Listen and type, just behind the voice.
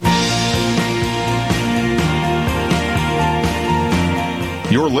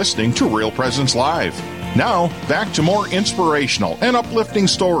You're listening to Real Presence Live. Now, back to more inspirational and uplifting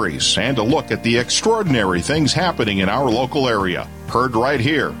stories and a look at the extraordinary things happening in our local area. Heard right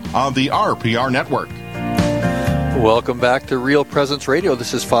here on the RPR Network. Welcome back to Real Presence Radio.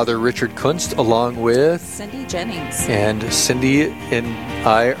 This is Father Richard Kunst along with Cindy Jennings. And Cindy and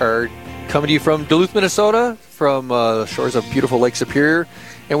I are coming to you from Duluth, Minnesota, from the shores of beautiful Lake Superior.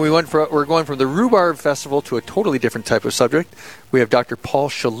 And we're going from the Rhubarb Festival to a totally different type of subject. We have Dr. Paul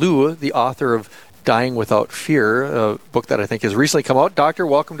Chaloux, the author of Dying Without Fear, a book that I think has recently come out. Doctor,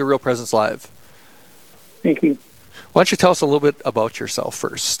 welcome to Real Presence Live. Thank you. Why don't you tell us a little bit about yourself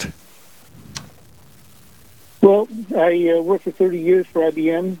first? Well, I worked for 30 years for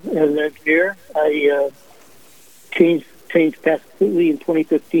IBM as an engineer. I changed paths completely in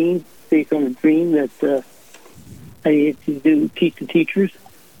 2015 based on a dream that I needed to teach the teachers.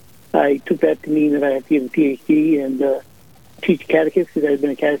 I took that to mean that I had to get a PhD and teach catechists because I had been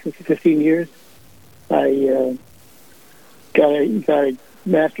a catechist for 15 years. I got a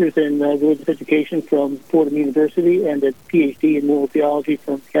master's in religious education from Fordham University and a PhD in moral theology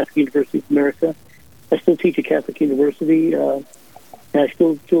from Catholic University of America. I still teach at Catholic University, and I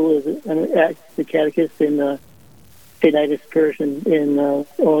still act as a catechist in St. Ida's Parish in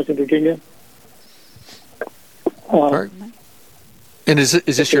Arlington, Virginia. Right. And is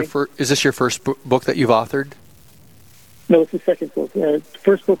this your first book that you've authored? No, it's the second book. The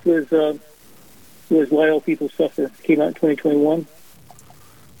first book was Why All People Suffer. It came out in 2021.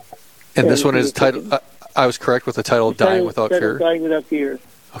 And this one is titled. I was correct with the title, "Dying Without Fear." Dying Without Fear.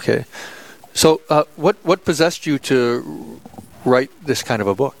 Okay. So, what possessed you to write this kind of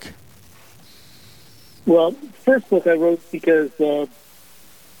a book? Well, the first book I wrote because my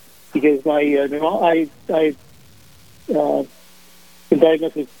I been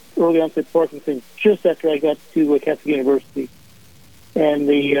diagnosed with early onset Parkinson's just after I got to Catholic University, and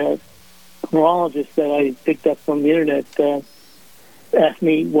the neurologist that I picked up from the internet asked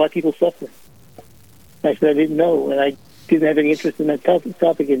me why people suffer. I said I didn't know, and I didn't have any interest in that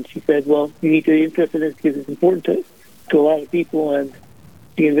topic. And she said, "Well, you need to be interested in this because it's important to a lot of people." And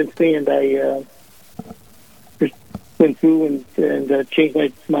she convinced me, and I just went through and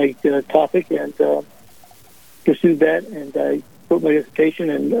changed my topic and pursued that. And I wrote my dissertation,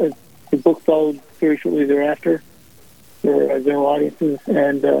 and the book followed very shortly thereafter for general audiences,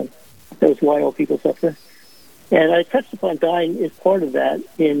 and that was Why All People Suffer. And I touched upon dying as part of that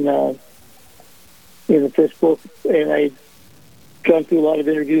in the first book, and I'd gone through a lot of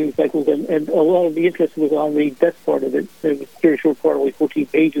interviewing cycles, and a lot of the interest was on the death part of it. It was a very short part, only 14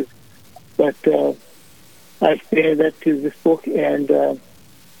 pages, but I expanded that to this book, and at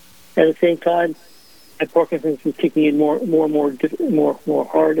the same time, my Parkinson's was kicking in more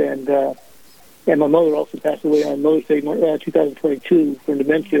hard, and my mother also passed away on Mother's Day, 2022, from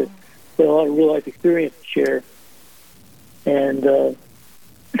dementia. So a lot of real life experience to share, and it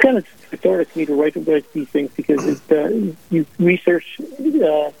kind of started me to write these things because you research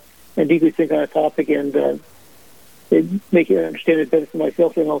and deeply think on a topic, and it make you understand it better for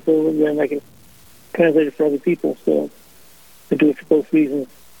myself, and also and then I can translate it for other people. So I do it for both reasons.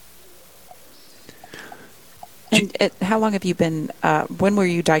 And how long have you been, when were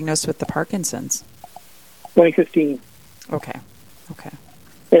you diagnosed with the Parkinson's? 2015. Okay.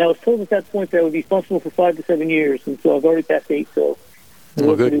 And I was told at that point that I would be functional for 5 to 7 years, and so I've already passed 8, so it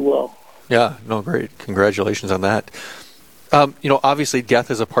went pretty well. Yeah, no, great. Congratulations on that. Obviously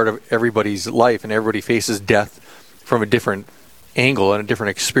death is a part of everybody's life, and everybody faces death from a different angle and a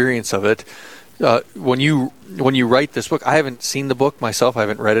different experience of it. When you write this book, I haven't seen the book myself. I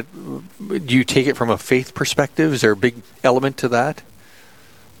haven't read it. Do you take it from a faith perspective? Is there a big element to that?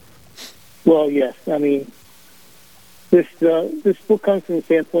 Well, yes. I mean, this book comes from the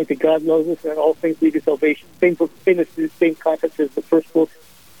standpoint that God loves us and all things lead to salvation. Same concept as the first book,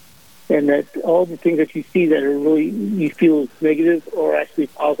 and that all the things that you see that are really you feel is negative are actually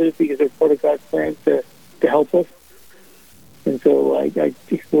positive because they're part of God's plan to help us. And so I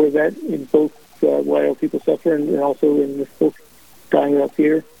explore that in both Why All People Suffer and also in this book, Dying Without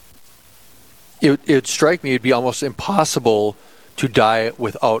Fear. It would strike me it'd be almost impossible to die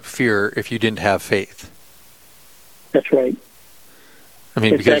without fear if you didn't have faith. That's right. I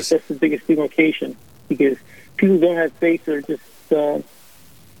mean, because that's the biggest demarcation, because people who don't have faith are just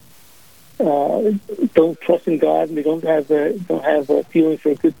don't trust in God, and they don't have a feeling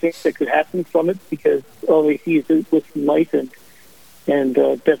for good things that could happen from it, because all they see is what's in life, and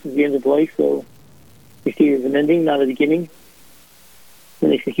death is the end of life. So they see it as an ending, not a beginning. It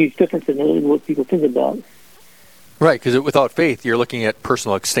makes a huge difference in what people think about. Right, because without faith, you're looking at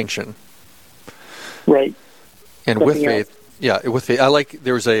personal extinction. Right. And with faith, Yeah, with faith.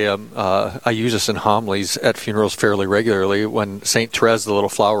 There was I use this in homilies at funerals fairly regularly. When St. Therese, the little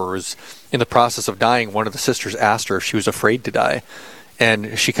flower, was in the process of dying, one of the sisters asked her if she was afraid to die.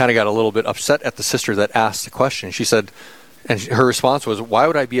 And she kind of got a little bit upset at the sister that asked the question. She said, and her response was, "Why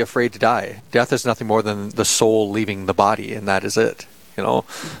would I be afraid to die? Death is nothing more than the soul leaving the body, and that is it."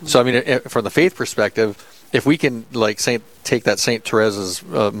 Mm-hmm. So I mean, from the faith perspective, if we can take that St. Therese's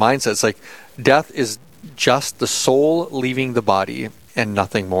mindset, it's like death is just the soul leaving the body and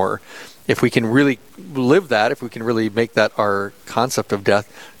nothing more. If we can really live that, if we can really make that our concept of death,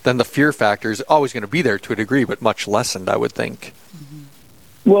 then the fear factor is always going to be there to a degree, but much lessened, I would think.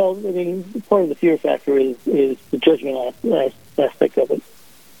 Well, I mean, part of the fear factor is the judgment aspect of it.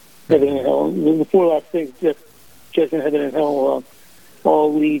 Heaven and hell. The four last things, judgment, heaven, and hell,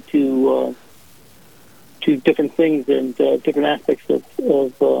 all lead to different things and different aspects of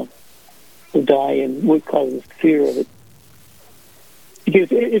the die and what causes fear of it. Because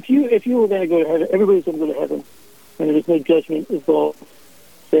if you were going to go to heaven, everybody's going to go to heaven, and there's no judgment involved,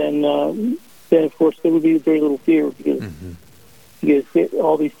 then of course there would be very little fear because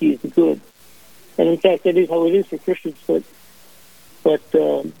all they see is the good. And in fact, that is how it is for Christians. But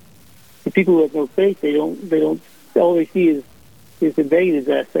for people who have no faith, they don't. All they see is the negative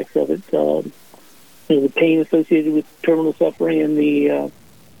aspects of it. The pain associated with terminal suffering and the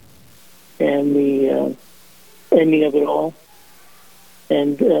ending of it all,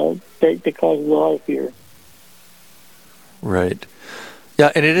 and that causes a lot of fear. Right.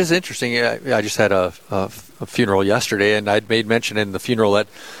 Yeah, and it is interesting. I just had a funeral yesterday, and I'd made mention in the funeral that,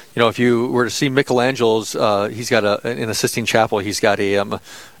 if you were to see Michelangelo's, he's got in the Sistine Chapel, he's got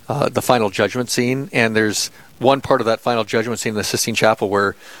the Final Judgment scene, and there's one part of that Final Judgment scene in the Sistine Chapel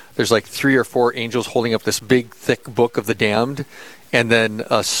where there's like 3 or 4 angels holding up this big, thick book of the damned, and then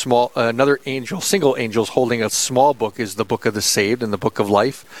another single angel's holding a small book is the book of the saved and the book of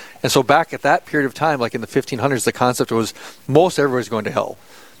life. And so back at that period of time, like in the 1500s, the concept was most everybody's going to hell.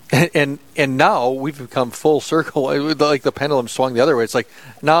 And now we've become full circle, like the pendulum swung the other way. It's like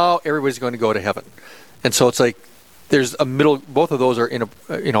now everybody's going to go to heaven. And so it's like there's a middle. Both of those are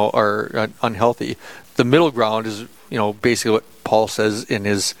are unhealthy. The middle ground is basically what Paul says in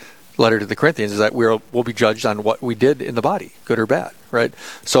his letter to the Corinthians, is that we'll be judged on what we did in the body, good or bad, right?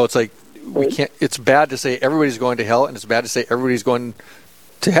 So it's like we can't. It's bad to say everybody's going to hell, and it's bad to say everybody's going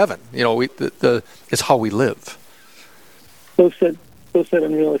to heaven. It's how we live. Both set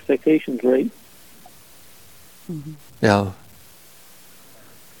unreal expectations, right? Mm-hmm. Yeah.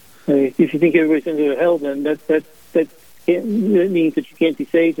 I mean, if you think everybody's going to go to hell, then that means that you can't be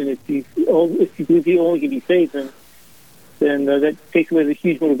saved, and if you believe you only can be saved, then that takes away the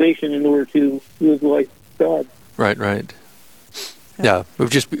huge motivation in order to live the life of God. Right. Yeah, we've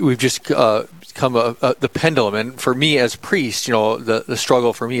just come the pendulum, and for me as priest, the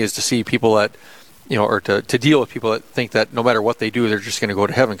struggle for me is to see people that, or to deal with people that think that no matter what they do, they're just going to go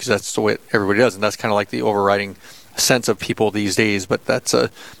to heaven because that's the way everybody does, and that's kind of like the overriding sense of people these days. But that's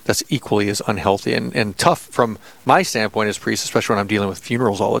equally as unhealthy and tough from my standpoint as priest, especially when I'm dealing with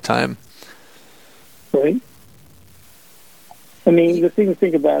funerals all the time. Right. I mean, the thing to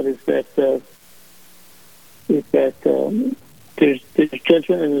think about is that there's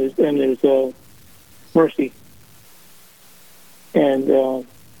judgment and there's mercy, and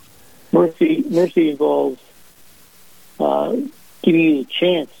mercy involves giving you a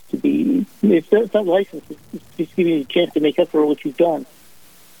chance to be. It's not license. It's just giving you a chance to make up for what you've done.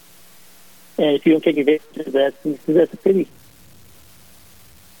 And if you don't take advantage of that, that's a pity.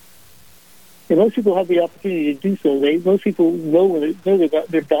 And most people have the opportunity to do so. Most people know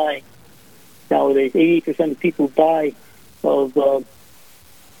they're dying nowadays. 88% of people die of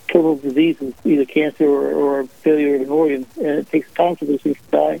terminal diseases, either cancer or failure of an organ, and it takes time for those things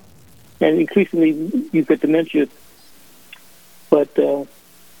to die. And increasingly, you've got dementia. But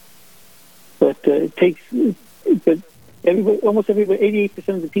it takes. But almost everybody,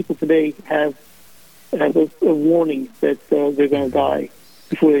 88% of the people today have a warning that they're going to die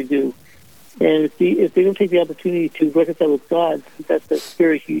before they do. And if they don't take the opportunity to reconcile with God, that's a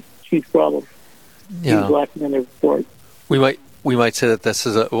very huge problem. Yeah, lacking on their report. We might say that this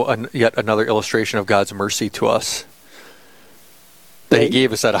is yet another illustration of God's mercy to us. That He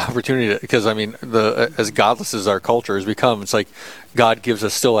gave us that opportunity, because I mean, as godless as our culture has become, it's like God gives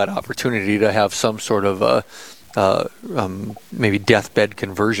us still that opportunity to have some sort of maybe deathbed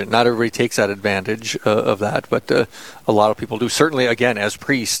conversion. Not everybody takes that advantage of that, but a lot of people do. Certainly, again, as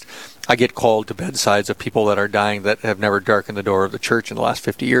priest, I get called to bedsides of people that are dying that have never darkened the door of the church in the last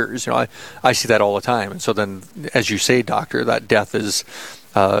 50 years. I see that all the time. And so then, as you say, Doctor, that death is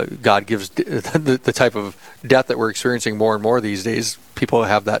God gives the type of death that we're experiencing more and more these days. People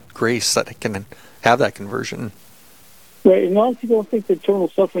have that grace that can have that conversion. Right, and a lot of people don't think that eternal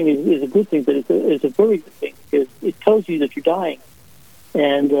suffering is a good thing, but it's a very good thing because it tells you that you're dying.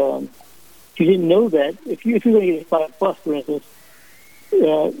 And if you didn't know that, if you're going to get a 5+, for instance,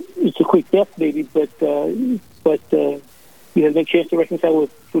 it's a quick death, maybe, but you have no chance to reconcile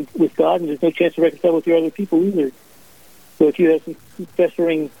with God, and there's no chance to reconcile with your other people either. So if you have some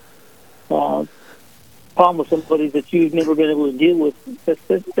festering problem with somebody that you've never been able to deal with,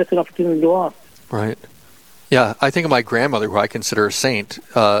 that's an opportunity to lost. Right. Yeah, I think of my grandmother, who I consider a saint.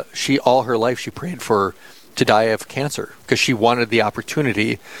 She, all her life, she prayed to die of cancer because she wanted the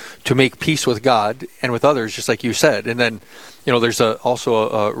opportunity to make peace with God and with others, just like you said. And then, there's also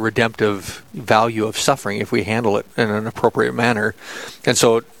a redemptive value of suffering if we handle it in an appropriate manner. And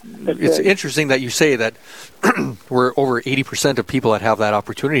so it's interesting that you say that we're over 80% of people that have that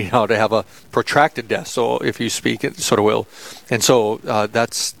opportunity now to have a protracted death. So if you speak, it sort of will. And so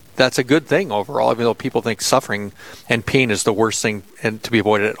that's a good thing overall, even though people think suffering and pain is the worst thing and to be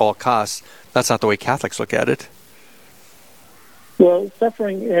avoided at all costs. That's not the way Catholics look at it. Well,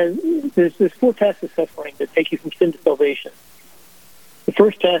 suffering, there's 4 tasks of suffering that take you from sin to salvation. The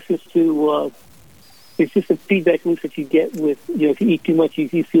first task is it's just a feedback loop that you get with, if you eat too much,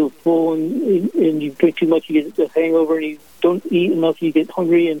 you feel full, and you drink too much, you get a hangover, and you don't eat enough, you get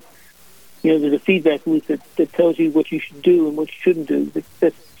hungry, and, there's a feedback loop that tells you what you should do and what you shouldn't do.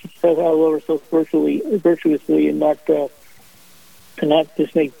 That's how to love ourselves virtuously and not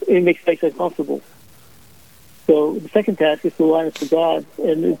just makes life uncomfortable. So the second task is to align us to God,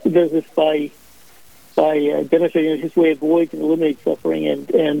 and it does this by demonstrating His way avoids and eliminates suffering, and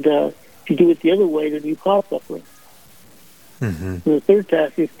if you do it the other way, then you cause suffering. Mm-hmm. And the third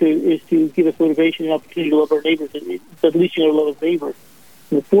task is to give us motivation and opportunity to love our neighbors, unleashing our love of neighbors.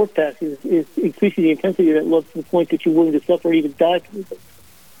 And the fourth task is increasing the intensity of that love to the point that you're willing to suffer and even die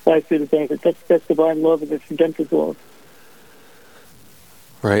for the benefit. That's divine love, and that's redemptive love.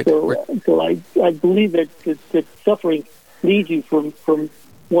 Right. So I believe that suffering leads you from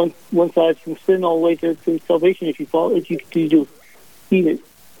one side, from sin all the way to salvation if you do eat it.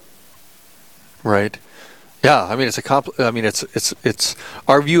 Right. Yeah. I mean, it's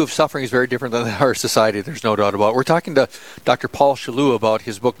our view of suffering is very different than our society. There's no doubt about it. We're talking to Dr. Paul Chaloux about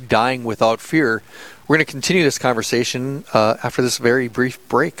his book, Dying Without Fear. We're going to continue this conversation after this very brief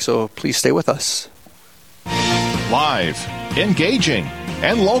break. So please stay with us. Live, engaging,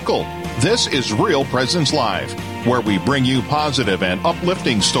 and local. This is Real Presence Live, where we bring you positive and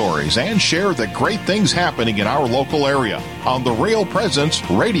uplifting stories and share the great things happening in our local area on the Real Presence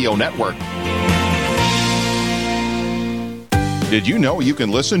Radio Network. Did you know you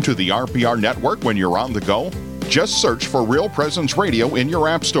can listen to the RPR network when you're on the go? Just search for Real Presence Radio in your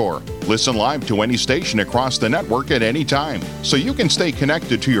app store. Listen live to any station across the network at any time, so you can stay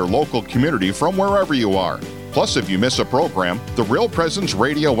connected to your local community from wherever you are. Plus, if you miss a program, the Real Presence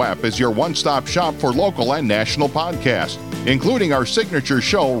Radio app is your one-stop shop for local and national podcasts, including our signature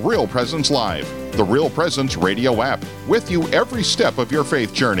show, Real Presence Live. The Real Presence Radio app, with you every step of your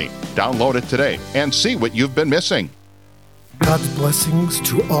faith journey. Download it today and see what you've been missing. God's blessings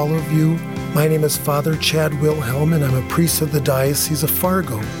to all of you. My name is Father Chad Wilhelm, and I'm a priest of the Diocese of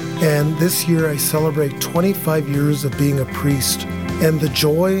Fargo. And this year I celebrate 25 years of being a priest. And the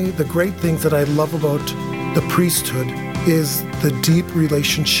joy, the great things that I love about the priesthood is the deep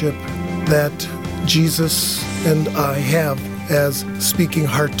relationship that Jesus and I have as speaking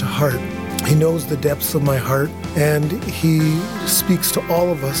heart to heart. He knows the depths of my heart, and He speaks to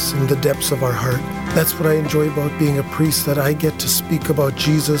all of us in the depths of our heart. That's what I enjoy about being a priest, that I get to speak about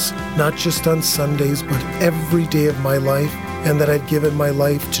Jesus, not just on Sundays, but every day of my life, and that I've given my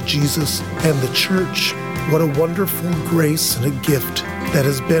life to Jesus and the church. What a wonderful grace and a gift that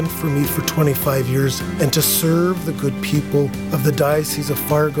has been for me for 25 years, and to serve the good people of the Diocese of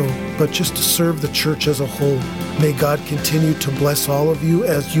Fargo, but just to serve the church as a whole. May God continue to bless all of you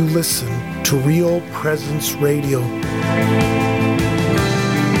as you listen to Real Presence Radio.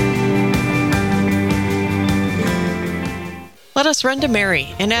 Let us run to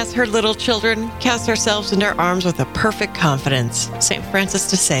Mary, and as her little children, cast ourselves into her arms with a perfect confidence. St. Francis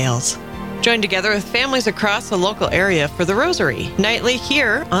de Sales. Join together with families across the local area for the Rosary, nightly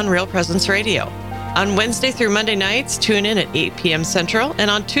here on Real Presence Radio. On Wednesday through Monday nights, tune in at 8 p.m. Central, and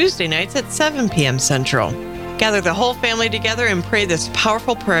on Tuesday nights at 7 p.m. Central. Gather the whole family together and pray this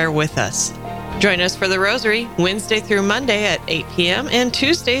powerful prayer with us. Join us for the Rosary, Wednesday through Monday at 8 p.m. and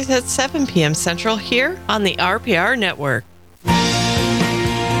Tuesdays at 7 p.m. Central here on the RPR Network.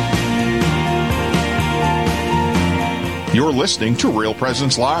 You're listening to Real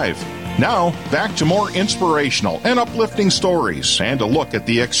Presence Live. Now, back to more inspirational and uplifting stories and a look at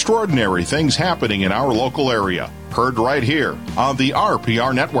the extraordinary things happening in our local area. Heard right here on the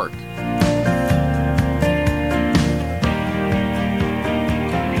RPR Network.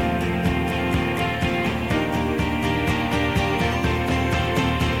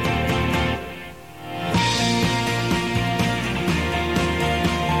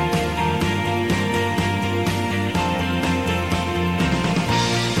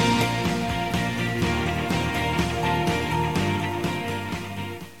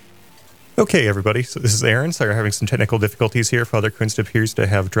 Okay, everybody, so this is Aaron. So we're having some technical difficulties here. Father Kunst appears to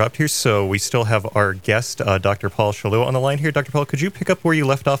have dropped here, so we still have our guest, Dr. Paul Chaloux, on the line here. Dr. Paul, could you pick up where you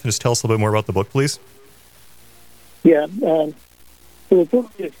left off and just tell us a little bit more about the book, please? Yeah, so the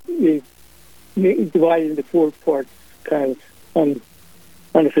book is divided into 4 parts, kind of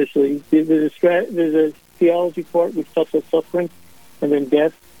unofficially. There's a theology part which talks about suffering and then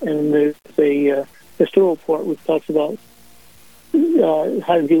death, and there's a pastoral part which talks about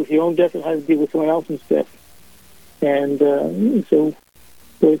how to deal with your own death and how to deal with someone else's death. And so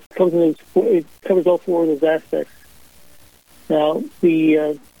it covers all 4 of those aspects. Now,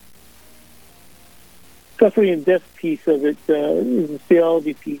 the suffering and death piece of it is the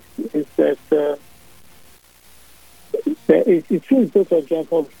theology piece, is that it's really built on John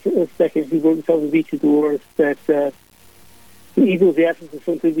Paul II, who wrote the Souls of Each of the Wars, that evil is the absence of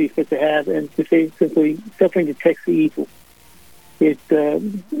something we expect to have, and to say simply, suffering detects the evil.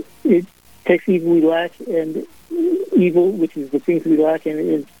 It takes evil we lack, and evil, which is the things we lack, and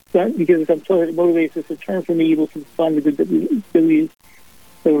it's not because I'm told it motivates us to turn from the evil to find the good that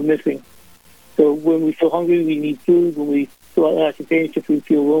we're missing. So when we feel hungry, we need food. When we feel lack companionship, we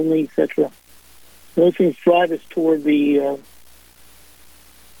feel lonely, etc. Those things drive us toward the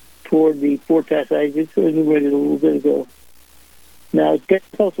 4 tasks I just enumerated a little bit ago. Now,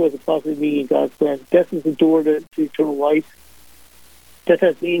 death also has a positive meaning in God's plan. Death is the door to eternal life. Death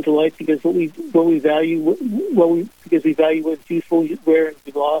has meaning to life because we value because we value what's useful, rare, and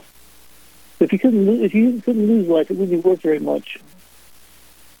be lost. But if you couldn't lose life, it wouldn't be worth very much.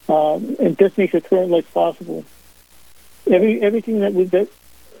 And death makes a current life possible. Everything that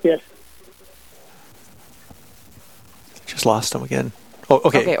yes. Just lost him again. Oh,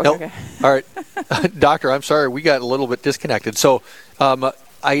 okay. Okay. All right. Doctor, I'm sorry. We got a little bit disconnected. So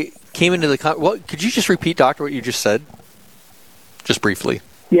I came into the... Well, could you just repeat, Doctor, what you just said? Just briefly.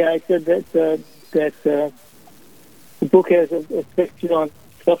 Yeah, I said that the book has a section on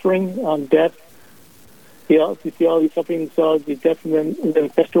suffering, on death, the theology of suffering, the death, and then a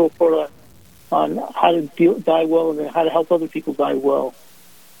pastoral part on how to die well and then how to help other people die well.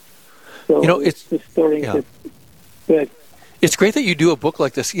 So it's the story. Yeah. Good. It's great that you do a book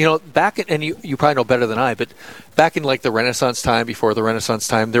like this. Back in, and you probably know better than I, but back in like the Renaissance time, before the Renaissance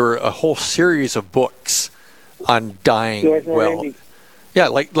time, there were a whole series of books on dying well. Randy. Yeah,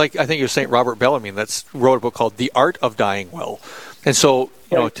 like I think it was St. Robert Bellarmine that's wrote a book called The Art of Dying Well. And so,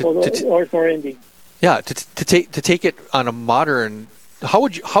 Art Randy. Yeah, to take it on a modern, how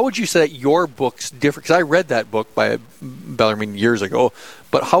would you say that your book's different? Because I read that book by Bellarmine years ago,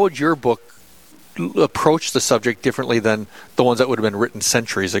 but how would your book approach the subject differently than the ones that would have been written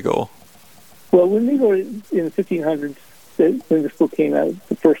centuries ago? Well, when they wrote it in the 1500s, when this book came out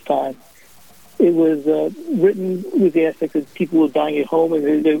the first time, it was written with the aspect that people were dying at home, and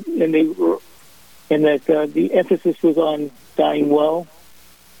that the emphasis was on dying well,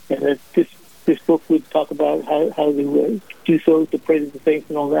 and that this book would talk about how to do so, to pray to the saints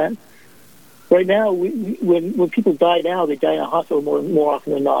and all that. Right now, when people die now, they die in a hospital more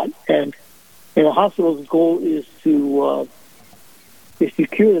often than not, and a hospital's goal is to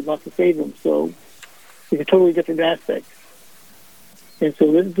cure them, not to save them. So it's a totally different aspect. And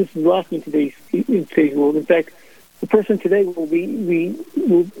so this is lacking in today's world. In fact, the person today who's in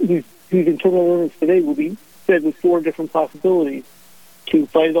terminal illness today will be fed with 4 different possibilities: to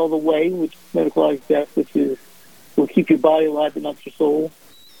fight it all the way, which medicalized death, which is will keep your body alive but not your soul.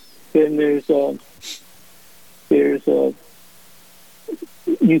 Then there's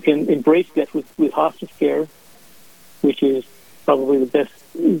you can embrace death with hospice care, which is probably the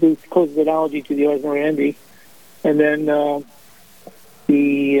closest analogy to the Ars Moriendi. And then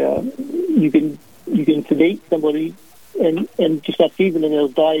you can sedate somebody and just not feed them, and they'll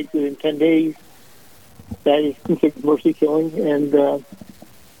die within 10 days. That is considered mercy killing, and then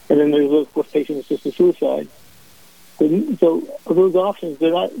there's of course patient-assisted suicide. So of those options,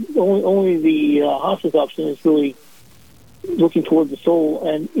 they're not only the hospice option is really looking toward the soul,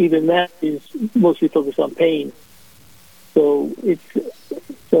 and even that is mostly focused on pain. So it's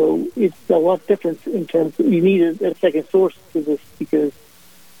So it's a lot different in terms of, you need a second source to this because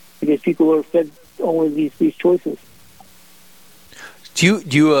people are fed only these choices. Do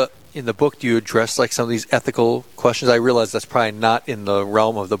you in the book, do you address like some of these ethical questions? I realize that's probably not in the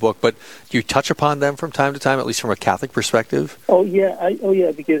realm of the book, but do you touch upon them from time to time, at least from a Catholic perspective? Oh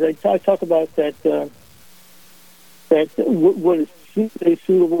yeah, because I talk about that. What is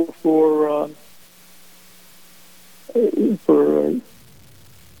suitable for a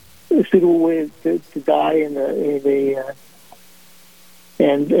suitable way to die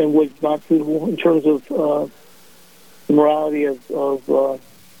and what's not suitable in terms of the morality of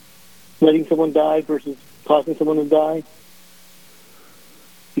letting someone die versus causing someone to die.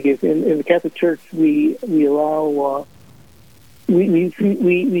 Because in the Catholic Church, we allow we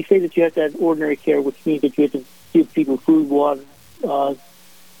say that you have to have ordinary care, which means that you have to give people food, water,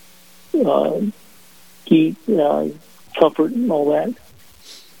 heat, comfort, and all that.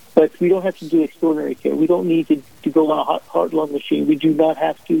 But we don't have to do extraordinary care. We don't need to go on a heart-lung machine. We do not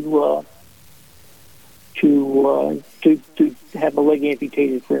have to have a leg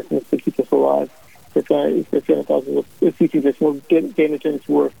amputated, for instance, to keep us alive. That's going to cause us, if we think that's more damage than it's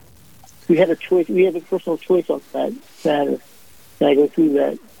worth. We have a choice. We have a personal choice on that matter, and I go through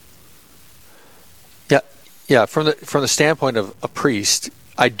that. Yeah. From the standpoint of a priest,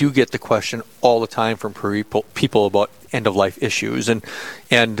 I do get the question all the time from people about end of life issues, and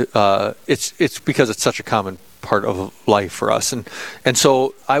it's because it's such a common part of life for us, and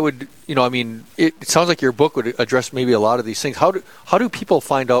so I would, it sounds like your book would address maybe a lot of these things. How do people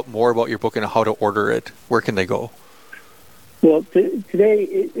find out more about your book and how to order it? Where can they go? Well,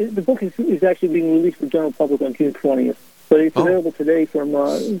 today the book is actually being released for general public on June 20th, but it's available today from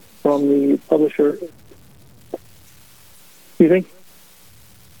the publisher. You think?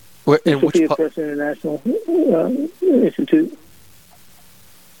 Sophia Press International Institute.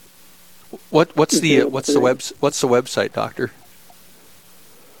 What's the website, Doctor?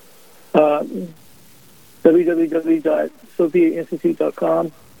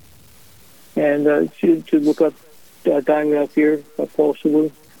 www.sophiainstitute.com, and should look up "Dying Without Fear" by Paul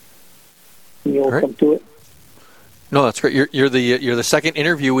Chaloux, and you'll come to it. No, that's great. You're the second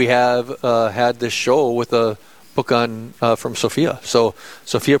interview we have had this show with a book on from Sophia. So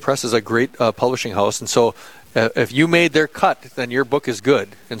Sophia Press is a great publishing house, and so if you made their cut, then your book is good.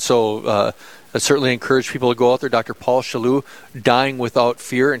 And so I certainly encourage people to go out there. Dr. Paul Chaloux, Dying Without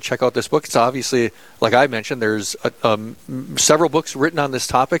Fear, and check out this book. It's obviously, like I mentioned, there's several books written on this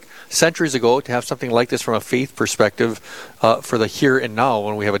topic centuries ago. To have something like this from a faith perspective for the here and now,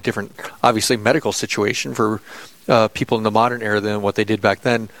 when we have a different, obviously, medical situation for people in the modern era than what they did back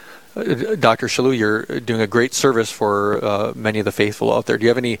then. Dr. Chaloux, you're doing a great service for many of the faithful out there. Do you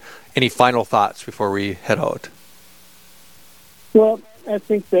have any final thoughts before we head out? Well, I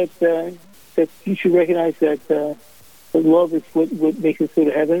think that you should recognize that love is what makes us go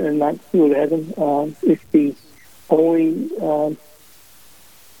to heaven and not go to heaven. It's the only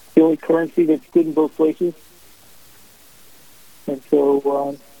currency that's good in both places. And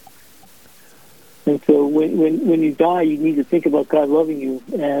so when you die, you need to think about God loving you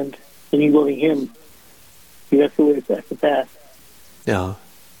and you loving Him. That's the way. That's the path. Yeah.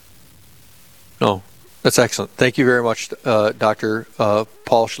 No, that's excellent. Thank you very much, Dr.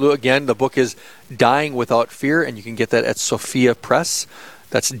 Paul Chaloux. Again, the book is Dying Without Fear, and you can get that at Sophia Press.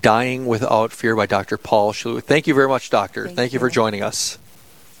 That's Dying Without Fear by Dr. Paul Chaloux. Thank you very much, Doctor. Thank you for joining us.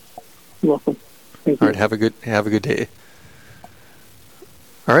 You're welcome. Thank you. All right, have a good day.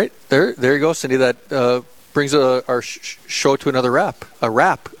 All right, there you go, Cindy. That brings our show to another wrap. A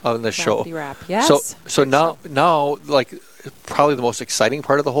wrap on this show. Wrap, yes. So now, like, probably the most exciting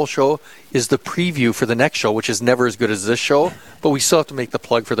part of the whole show is the preview for the next show, which is never as good as this show, but we still have to make the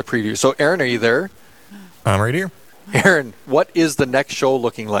plug for the preview. So, Aaron, are you there? I'm right here. Aaron, what is the next show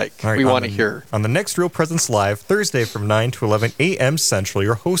looking like? Right, we want to hear. On the next Real Presence Live, Thursday from 9 to 11 a.m. Central,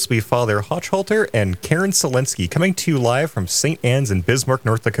 your hosts will be Father Hochhalter and Karen Selensky, coming to you live from St. Anne's in Bismarck,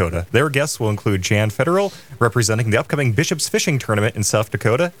 North Dakota. Their guests will include Jan Federal, representing the upcoming Bishop's Fishing Tournament in South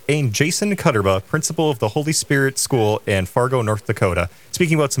Dakota, and Jason Cutterba, principal of the Holy Spirit School in Fargo, North Dakota,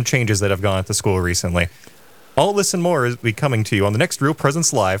 speaking about some changes that have gone at the school recently. All this and more is be coming to you on the next Real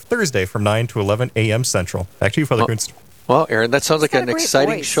Presence Live, Thursday from 9 to 11 a.m. Central. Back to you, Father Kunst. Well, Aaron, that sounds like an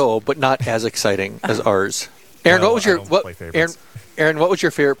exciting show, but not as exciting as ours. Aaron, what was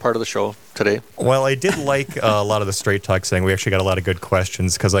your favorite part of the show today? Well, I did like a lot of the Straight Talk saying. We actually got a lot of good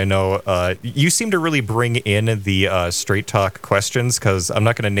questions because I know you seem to really bring in the Straight Talk questions because I'm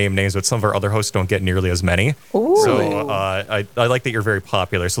not going to name names, but some of our other hosts don't get nearly as many. Ooh. So I like that you're very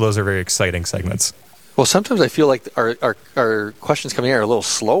popular. So those are very exciting segments. Well, sometimes I feel like our questions coming in are a little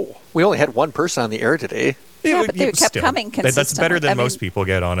slow. We only had one person on the air today. Yeah, but they kept coming consistently. That's better than most people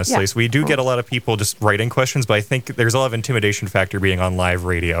get, honestly. Yeah. So we do get a lot of people just writing questions, but I think there's a lot of intimidation factor being on live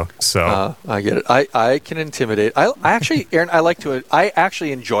radio. So I get it. I can intimidate. I actually, Aaron, I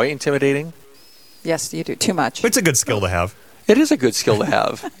actually enjoy intimidating. Yes, you do. Too much. It's a good skill to have. It is a good skill to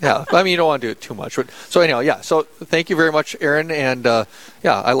have. Yeah. I mean, you don't want to do it too much. But, so anyhow, yeah. So thank you very much, Aaron. And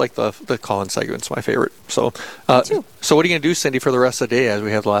I like the call-in segment. It's my favorite. So, Me too. So what are you going to do, Cindy, for the rest of the day as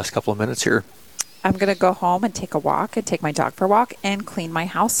we have the last couple of minutes here? I'm going to go home and take a walk and take my dog for a walk and clean my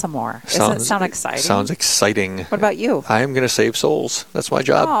house some more. Doesn't it sound exciting? Sounds exciting. What about you? I am going to save souls. That's my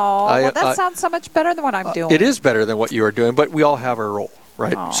job. Oh, well, that sounds so much better than what I'm doing. It is better than what you are doing, but we all have our role,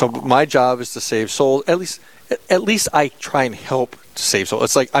 right? Aww. So my job is to save souls. At least I try and help to save souls.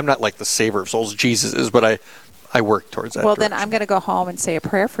 It's like I'm not like the saver of souls. Jesus is, but I work towards that. Well, direction. Then I'm going to go home and say a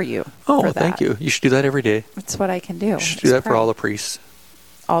prayer for you. Oh, for thank you. You should do that every day. That's what I can do. You should do that for all the priests.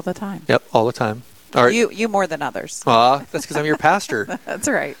 All the time. Yep, all the time. All right. You more than others. That's because I'm your pastor. That's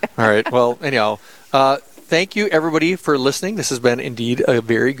right. All right. Well, anyhow, thank you, everybody, for listening. This has been indeed a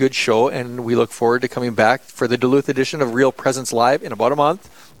very good show, and we look forward to coming back for the Duluth edition of Real Presence Live in about a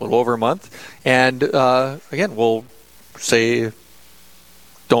month, a little over a month. And, again, we'll say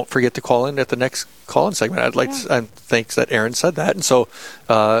don't forget to call in at the next call-in segment. I'd like to, and thanks that Aaron said that. And so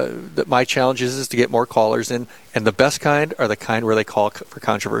my challenge is to get more callers in, and the best kind are the kind where they call for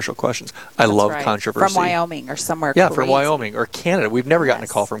controversial questions. I love controversy. From Wyoming or somewhere Yeah, crazy. from Wyoming or Canada. We've never gotten a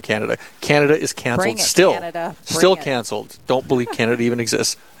call from Canada. Canada is canceled. Bring it, still. Canada. Still canceled. Don't believe Canada even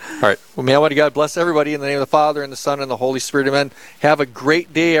exists. All right. Well, may Almighty God bless everybody in the name of the Father, and the Son, and the Holy Spirit. Amen. Have a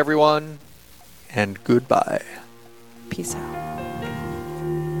great day, everyone, and goodbye. Peace out.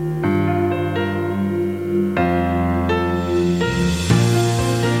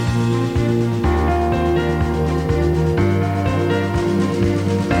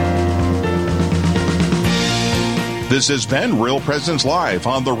 This has been Real Presence Live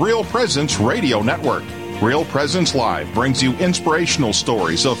on the Real Presence Radio Network. Real Presence Live brings you inspirational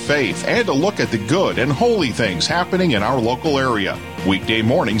stories of faith and a look at the good and holy things happening in our local area. Weekday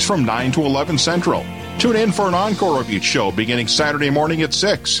mornings from 9 to 11 Central. Tune in for an encore of each show beginning Saturday morning at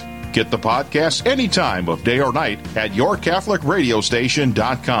 6. Get the podcast any time of day or night at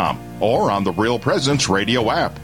yourcatholicradiostation.com or on the Real Presence Radio app.